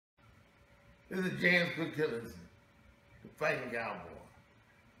This is James Quintillis, the Fighting Cowboy.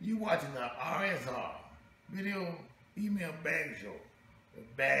 You watching the RSR video email bag show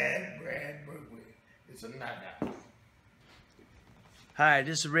with Bad Brad Berkeley. It's a knockout. Hi,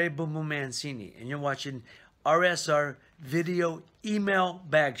 this is Ray Boom Boom Mancini, and you're watching RSR Video Email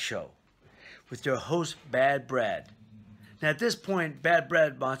Bag Show with your host, Bad Brad. Now, at this point, Bad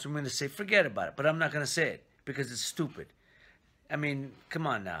Brad wants me to say, forget about it, but I'm not going to say it because it's stupid. I mean, come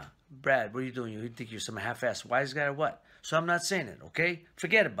on now. Brad, what are you doing? You think you're some half-assed wise guy or what? So I'm not saying it, okay?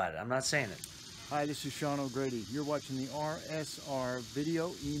 Forget about it. I'm not saying it. Hi, this is Sean O'Grady. You're watching the RSR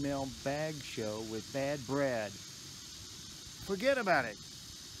Video Email Bag Show with Bad Brad. Forget about it.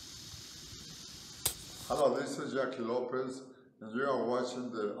 Hello, this is Jackie Lopez, and you are watching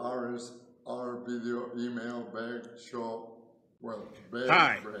the RSR Video Email Bag Show with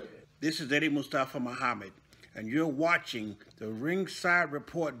Bad Brad. This is Eddie Mustafa Muhammad, and you're watching the Ringside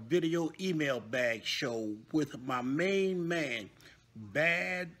Report Video Email Bag Show with my main man,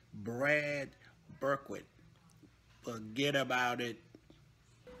 Bad Brad Berkeley. Forget about it.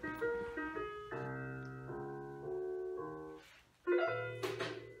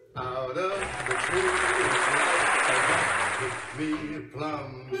 Out of the blue, I got me a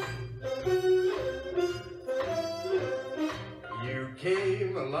plum. You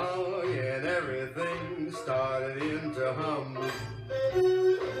came along and everything started into hum.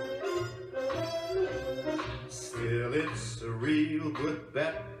 Still it's a real good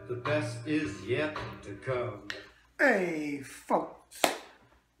bet, the best is yet to come. Hey folks,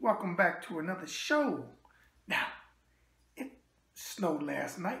 welcome back to another show. Now, it snowed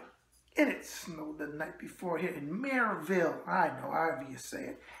last night, and it snowed the night before here in Maryville, I know, however you say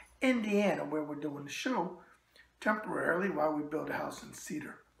it, Indiana, where we're doing the show temporarily while we build a house in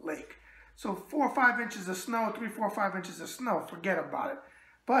Cedar Lake. So 4 or 5 inches of snow, 3, 4, 5 inches of snow, forget about it.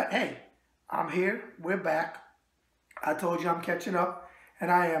 But hey, I'm here, we're back. I told you I'm catching up, and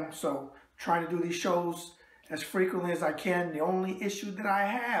I am, so trying to do these shows as frequently as I can. The only issue that I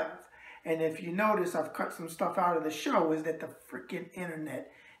have, and if you notice I've cut some stuff out of the show, is that the freaking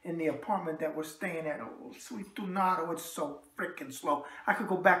internet in the apartment that we're staying at, oh, sweet Tornado, it's so freaking slow. I could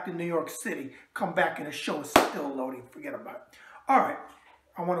go back to New York City, come back and the show is still loading. Forget about it. All right,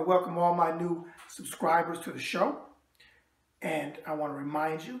 I want to welcome all my new subscribers to the show. And I want to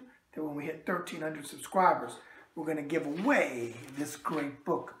remind you that when we hit 1,300 subscribers, we're going to give away this great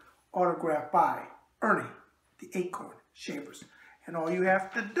book, autographed by Ernie, the Acorn Shavers. And all you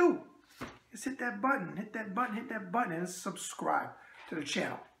have to do is hit that button, and subscribe to the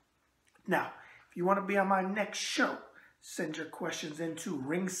channel. Now, if you want to be on my next show, send your questions into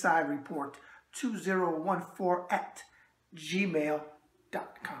Ringside Report 2014 at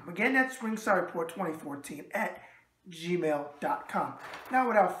gmail.com. Again, that's Ringside Report 2014 at gmail.com. Now,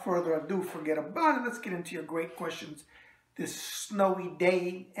 without further ado, forget about it. Let's get into your great questions this snowy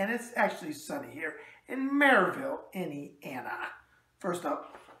day, and it's actually sunny here in Maryville, Indiana. First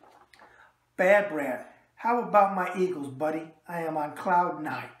up, Bad Brad. How about my Eagles, buddy? I am on cloud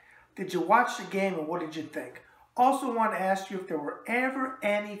 9. Did you watch the game and what did you think? Also want to ask you if there were ever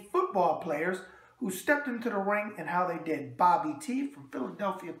any football players who stepped into the ring and how they did. Bobby T from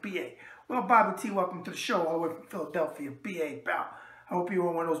Philadelphia, PA. Well, Bobby T, welcome to the show all the way from Philadelphia, PA, pal. I hope you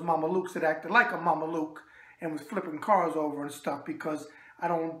were one of those Mama Lukes that acted like a Mama Luke and was flipping cars over and stuff, because I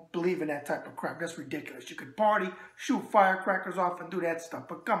don't believe in that type of crap. That's ridiculous. You could party, shoot firecrackers off and do that stuff,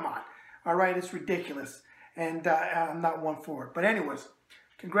 but come on. All right, it's ridiculous, and I'm not one for it. But anyways,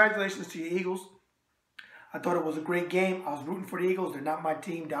 congratulations to your Eagles. I thought it was a great game. I was rooting for the Eagles. They're not my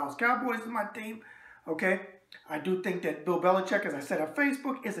team. Dallas Cowboys is my team, okay? I do think that Bill Belichick, as I said on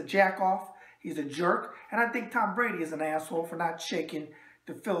Facebook, is a jack-off. He's a jerk. And I think Tom Brady is an asshole for not shaking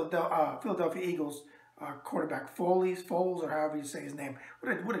the Philadelphia Eagles quarterback Foles, or however you say his name.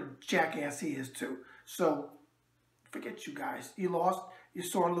 What a jackass he is, too. So, forget you guys. You lost. You're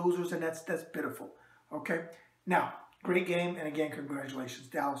sore losers, and that's pitiful. Okay? Now, great game, and again, congratulations.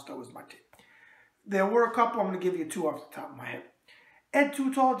 Dallas still is my team. There were a couple. I'm going to give you 2 off the top of my head. Ed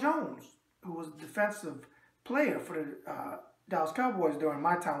Too Tall Jones, who was a defensive player for the Dallas Cowboys during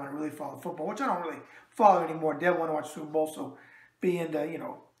my time when I really followed football, which I don't really follow anymore. Dad want to watch Super Bowl, so being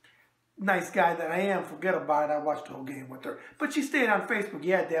the, nice guy that I am, forget about it. I watched the whole game with her. But she stayed on Facebook.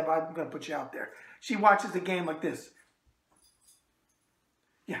 Yeah, Deb, I'm going to put you out there. She watches the game like this.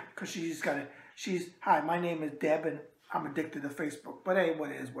 Yeah, because hi, my name is Deb, and I'm addicted to Facebook. But hey,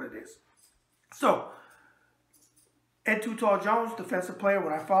 what it is, what it is. So, Ed Too Tall Jones, defensive player,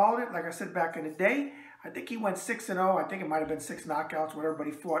 when I followed it, like I said back in the day, I think he went 6-0. I think it might have been 6 knockouts, whatever, but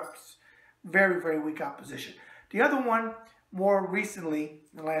he fought very, very weak opposition. The other one More recently,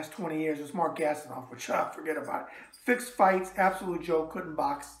 in the last 20 years, it's Mark Gassinoff, which forget about it. Fixed fights, absolute joke, couldn't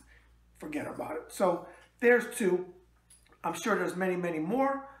box, forget about it. So there's two. I'm sure there's many, many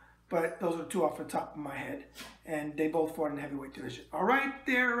more, but those are two off the top of my head. And they both fought in the heavyweight division. All right,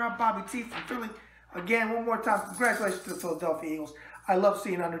 there, Bobby T from Philly. Again, one more time, congratulations to the Philadelphia Eagles. I love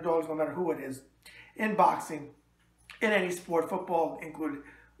seeing underdogs, no matter who it is, in boxing, in any sport, football included,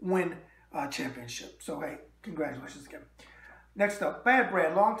 win a championship. So, hey, congratulations again. Next up, Bad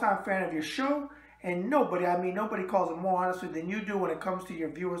Brad, longtime fan of your show, and nobody calls it more honestly than you do when it comes to your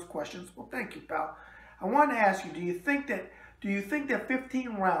viewers' questions. Well, thank you, pal. I wanted to ask you, do you think that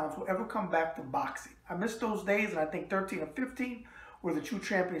 15 rounds will ever come back to boxing? I miss those days, and I think 13 or 15 were the true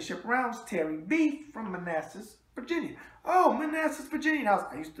championship rounds. Terry B from Manassas, Virginia. Oh, Manassas, Virginia. Now,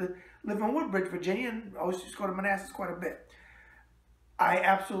 I used to live in Woodbridge, Virginia, and I always used to go to Manassas quite a bit. I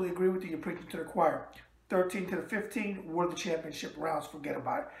absolutely agree with you. You're preaching to the choir. 13 to the 15 were the championship rounds. Forget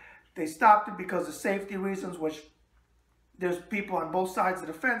about it. They stopped it because of safety reasons, which there's people on both sides of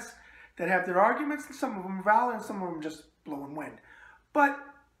the fence that have their arguments, and some of them are valid and some of them just blowing wind. But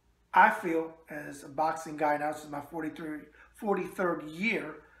I feel, as a boxing guy now, this is my 43rd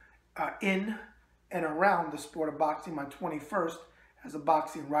year in and around the sport of boxing, my 21st as a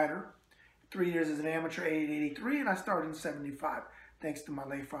boxing writer, 3 years as an amateur, 88, 83, and I started in 75, thanks to my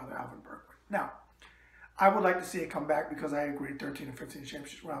late father, Alvin Berkman. Now, I would like to see it come back because I agree, 13 and 15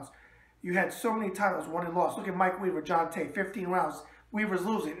 championship rounds. You had so many titles won and lost. Look at Mike Weaver, John Tate, 15 rounds. Weaver's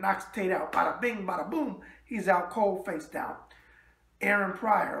losing, knocks Tate out. Bada bing, bada boom. He's out cold, face down. Aaron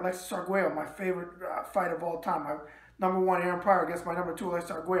Pryor, Alexis Arguello, my favorite fight of all time. My #1 Aaron Pryor against my #2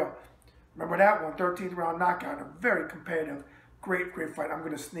 Alexis Arguello. Remember that one, 13th round knockout. A very competitive, great fight. I'm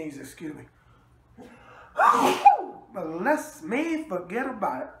going to sneeze, excuse me. But let's me forget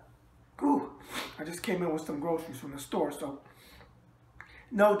about it. Ooh, I just came in with some groceries from the store, so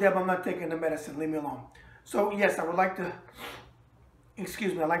no, Deb, I'm not taking the medicine. Leave me alone. So, yes, I would like to,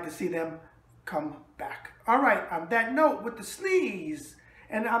 I'd like to see them come back. All right, on that note, with the sneeze,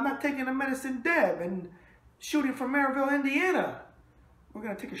 and I'm not taking the medicine, Deb, and shooting from Maryville, Indiana, we're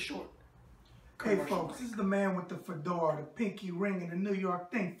going to take a short. Hey, folks, this is the man with the fedora, the pinky ring, and the New York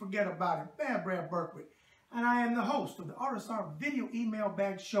thing. Forget about it. Bad Brad Berkowitz. And I am the host of the RSR Video Email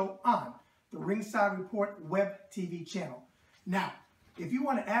Bag Show on the Ringside Report web TV channel. Now, if you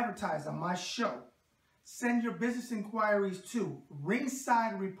want to advertise on my show, send your business inquiries to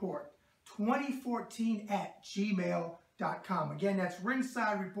Ringside Report 2014@gmail.com. Again, that's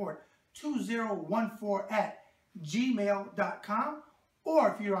Ringside Report 2014@gmail.com.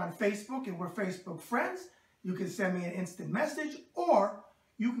 Or if you're on Facebook and we're Facebook friends, you can send me an instant message, or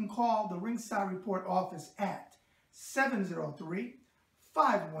you can call the Ringside Report office at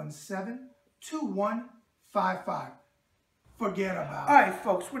 703-517-2155. Forget about it. All right,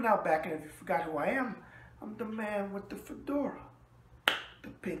 folks, we're now back, and if you forgot who I am, I'm the man with the fedora,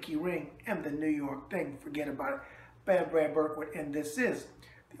 the pinky ring, and the New York thing. Forget about it. Bad Brad Berkowitz, and this is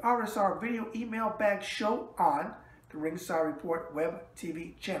the RSR Video Email Bag Show on the Ringside Report web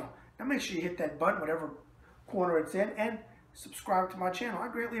TV channel. Now make sure you hit that button, whatever corner it's in, and subscribe to my channel. I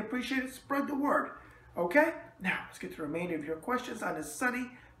greatly appreciate it. Spread the word. Okay? Now, let's get to the remainder of your questions on this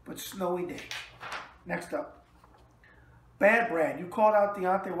sunny but snowy day. Next up, Bad Brad, you called out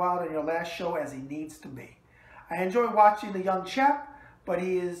Deontay Wilder in your last show as he needs to be. I enjoy watching the young chap, but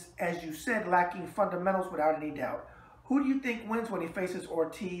he is, as you said, lacking fundamentals without any doubt. Who do you think wins when he faces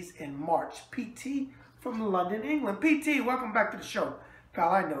Ortiz in March? PT from London, England. PT, welcome back to the show.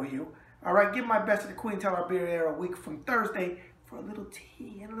 Pal, I know you. All right, give my best to the Queen. Tell her I'll be there a week from Thursday for a little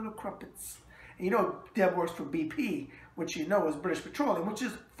tea and a little crumpets. And you know Deb works for BP, which you know is British Petroleum, which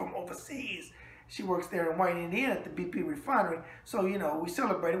is from overseas. She works there in White, Indiana at the BP refinery. So, you know, we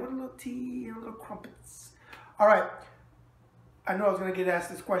celebrated with a little tea and a little crumpets. All right. I know I was going to get asked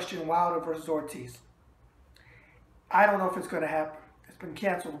this question, Wilder versus Ortiz. I don't know if it's going to happen. It's been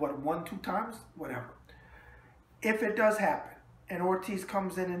canceled, what, 1, 2 times? Whatever. If it does happen, and Ortiz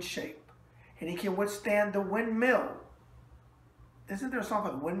comes in shape, and he can withstand the windmill. Isn't there a song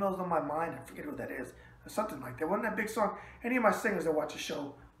called Windmills on My Mind? I forget what that is. Or something like that. Wasn't that big song? Any of my singers that watch the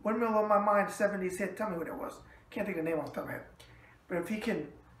show, Windmill on My Mind, 70s hit, tell me what it was. Can't think of the name off the top of my head. But if he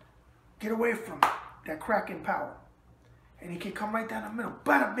can get away from that cracking power, and he can come right down the middle,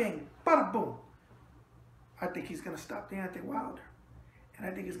 bada bing, bada boom, I think he's going to stop Deontay Wilder. And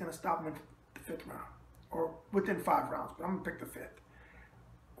I think he's going to stop him in the 5th round. Or within 5 rounds, but I'm going to pick the 5th.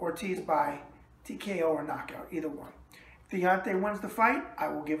 Ortiz by TKO or knockout, either one. If Deontay wins the fight, I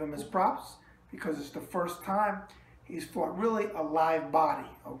will give him his props because it's the first time he's fought really a live body,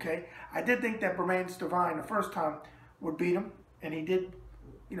 okay? I did think that Bermane Stervine the first time would beat him, and he did,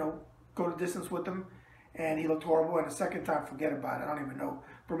 you know, go the distance with him, and he looked horrible. And the second time, forget about it. I don't even know.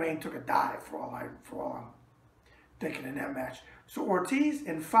 Bermain took a dive for all I'm thinking in that match. So Ortiz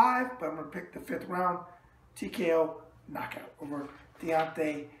in 5, but I'm going to pick the 5th round. TKO knockout over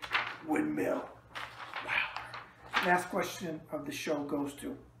Deontay Windmill. Wow. Last question of the show goes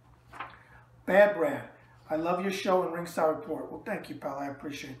to Bad Brad. I love your show and Ringside Report. Well, thank you, pal. I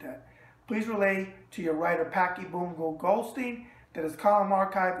appreciate that. Please relay to your writer, Packy Boom Goldstein, that his column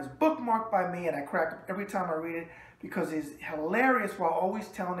archive is bookmarked by me, and I crack up every time I read it because he's hilarious while always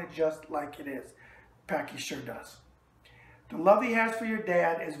telling it just like it is. Packy sure does. The love he has for your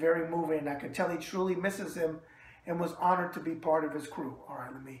dad is very moving, and I can tell he truly misses him and was honored to be part of his crew. All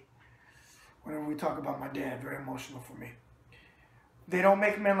right, whenever we talk about my dad, very emotional for me. They don't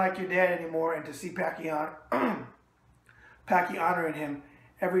make men like your dad anymore, and to see Packy honoring him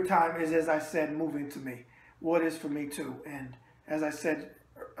every time is, as I said, moving to me. Well, it is for me too. And as I said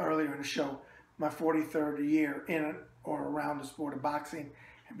earlier in the show, my 43rd year in or around the sport of boxing,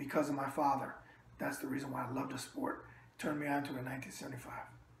 and because of my father, that's the reason why I love the sport. It turned me on to it in 1975.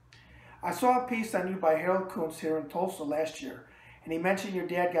 I saw a piece on you by Harold Kuntz here in Tulsa last year, and he mentioned your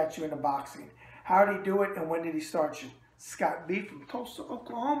dad got you into boxing. How did he do it, and when did he start you? Scott B. from Tulsa,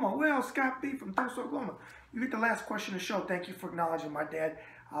 Oklahoma. Well, Scott B. from Tulsa, Oklahoma. You get the last question of the show. Thank you for acknowledging my dad.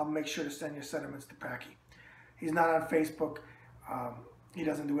 I'll make sure to send your sentiments to Packy. He's not on Facebook. He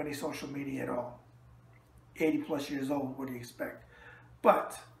doesn't do any social media at all. 80-plus years old, what do you expect?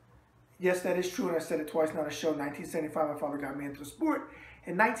 But, yes, that is true, and I said it twice now on the show. 1975, my father got me into the sport.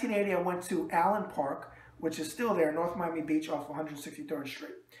 In 1980, I went to Allen Park, which is still there, North Miami Beach off 163rd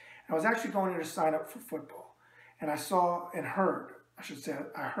Street. And I was actually going there to sign up for football. And I saw and heard, I should say,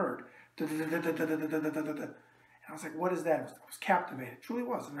 I heard, and I was like, what is that? I was captivated. Truly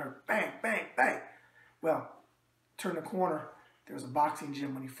was. And I heard bang, bang, bang. Well, turned the corner, there was a boxing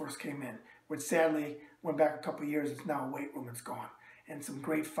gym when he first came in, which sadly went back a couple of years. It's now a weight room. It's gone. And some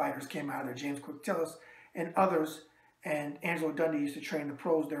great fighters came out of there, James Quick-Tillis and others. And Angelo Dundee used to train the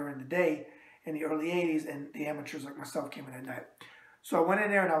pros during the day in the early 80s, and the amateurs like myself came in at night. So I went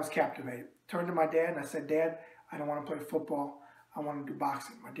in there and I was captivated. Turned to my dad and I said, Dad, I don't want to play football. I want to do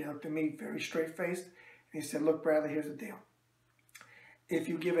boxing. My dad looked at me very straight-faced, and he said, look, Bradley, here's the deal. If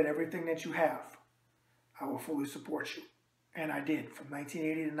you give it everything that you have, I will fully support you. And I did. From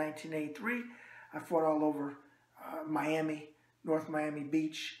 1980 to 1983, I fought all over Miami, North Miami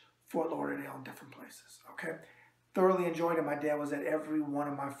Beach, Fort Lauderdale, and different places. Okay? Thoroughly enjoyed it. My dad was at every one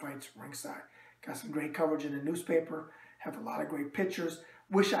of my fights ringside. Got some great coverage in the newspaper. Have a lot of great pictures.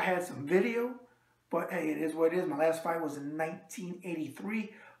 Wish I had some video. But, hey, it is what it is. My last fight was in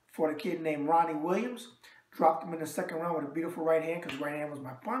 1983 for a kid named Ronnie Williams. Dropped him in the 2nd round with a beautiful right hand because right hand was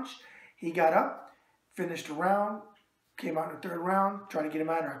my punch. He got up, finished the round, came out in the 3rd round, tried to get him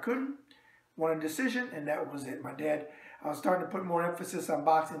out there. I couldn't. Won a decision, and that was it. My dad, I was starting to put more emphasis on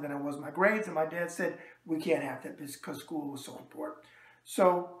boxing than I was my grades, and my dad said, we can't have that because school was so important.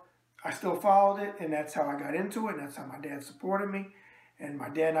 So I still followed it, and that's how I got into it, and that's how my dad supported me. And my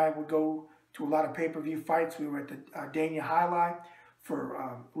dad and I would go to a lot of pay-per-view fights. We were at the Dania Highlight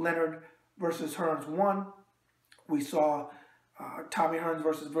for Leonard versus Hearns 1. We saw Tommy Hearns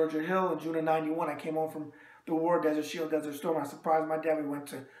versus Virgil Hill in June of 91. I came home from the war, Desert Shield, Desert Storm. I surprised my dad. We went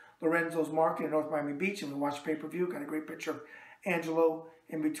to Lorenzo's Market in North Miami Beach, and we watched pay-per-view. Got a great picture of Angelo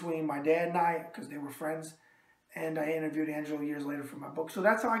in between my dad and I, because they were friends. And I interviewed Angelo years later for my book. So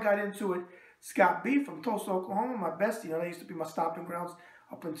that's how I got into it. Scott B. from Tulsa, Oklahoma, my bestie. You know, they used to be my stomping grounds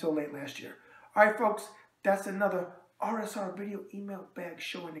up until late last year. All right, folks, that's another RSR Video Email Bag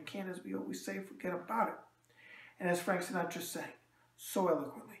show in the can. As we always say, forget about it. And as Frank Sinatra sang so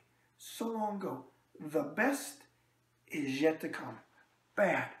eloquently, so long ago, the best is yet to come.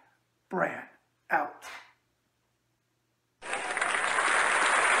 Bad Brad.